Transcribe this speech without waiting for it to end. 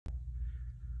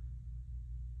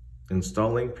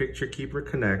Installing Picture Keeper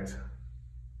Connect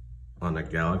on a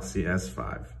Galaxy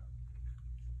S5.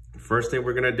 First thing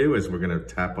we're gonna do is we're gonna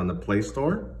tap on the Play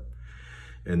Store,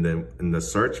 and then in the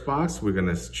search box, we're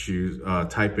gonna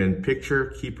type in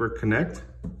Picture Keeper Connect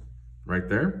right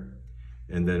there.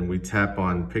 And then we tap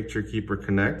on Picture Keeper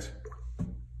Connect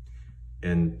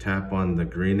and tap on the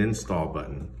green install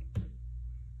button.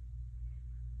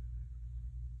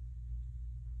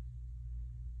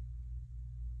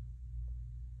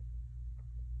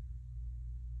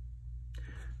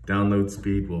 Download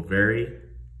speed will vary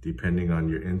depending on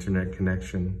your internet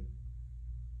connection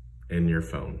and your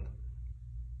phone.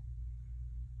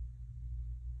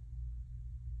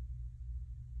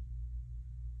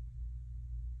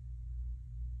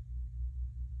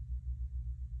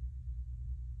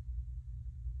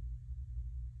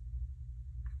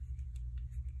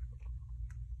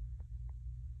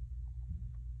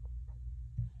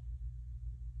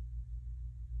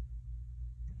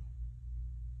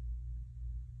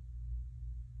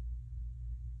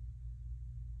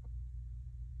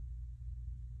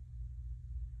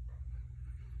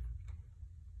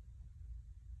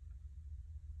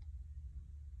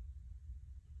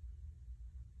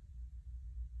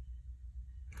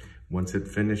 Once it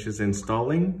finishes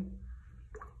installing,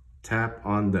 tap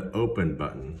on the Open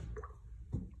button.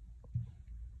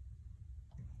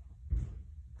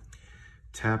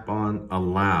 Tap on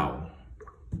Allow.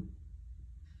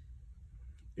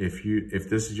 If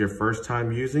this is your first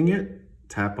time using it,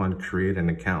 tap on Create an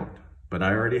Account. But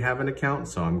I already have an account,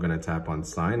 so I'm gonna tap on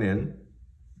Sign In.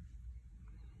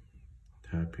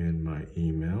 Tap in my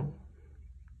email.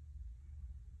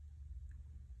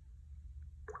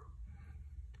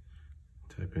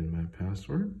 Type in my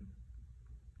password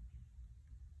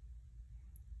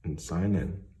and sign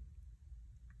in.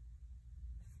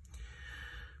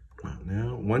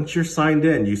 Now, once you're signed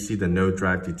in, you see the No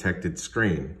Drive Detected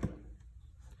screen.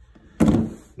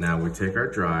 Now we take our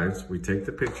drives, we take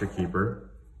the Picture Keeper,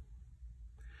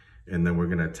 and then we're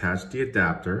gonna attach the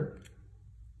adapter.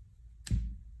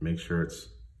 Make sure it's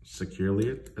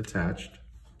securely attached.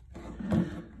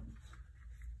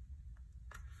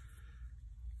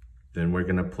 Then we're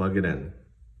gonna plug it in,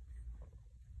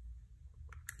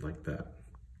 like that.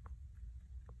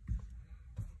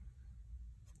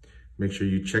 Make sure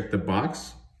you check the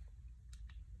box.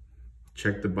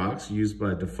 Check the box, used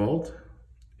by default.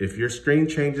 If your screen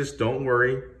changes, don't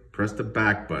worry. Press the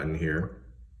back button here.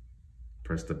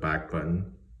 Press the back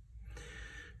button.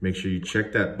 Make sure you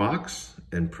check that box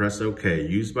and press OK.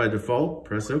 Used by default,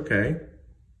 press OK.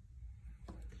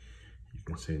 You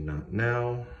can say not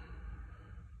now.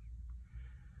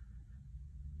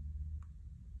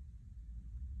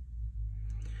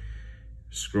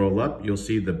 Scroll up, you'll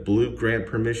see the blue Grant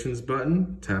Permissions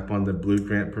button. Tap on the blue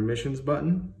Grant Permissions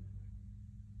button.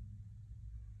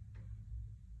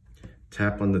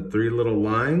 Tap on the three little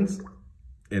lines,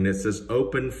 and it says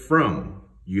Open From.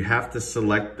 You have to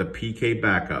select the PK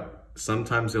backup.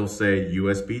 Sometimes it'll say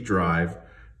USB drive,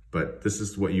 but this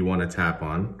is what you want to tap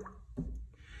on.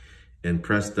 And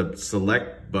press the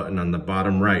Select button on the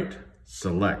bottom right.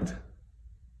 Select.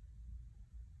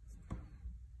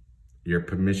 Your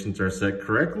permissions are set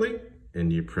correctly,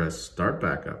 and you press Start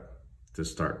Backup to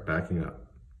start backing up.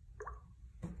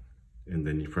 And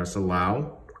then you press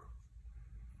Allow,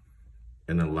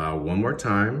 and allow one more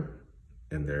time,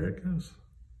 and there it goes.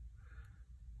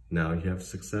 Now you have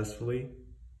successfully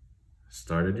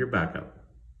started your backup.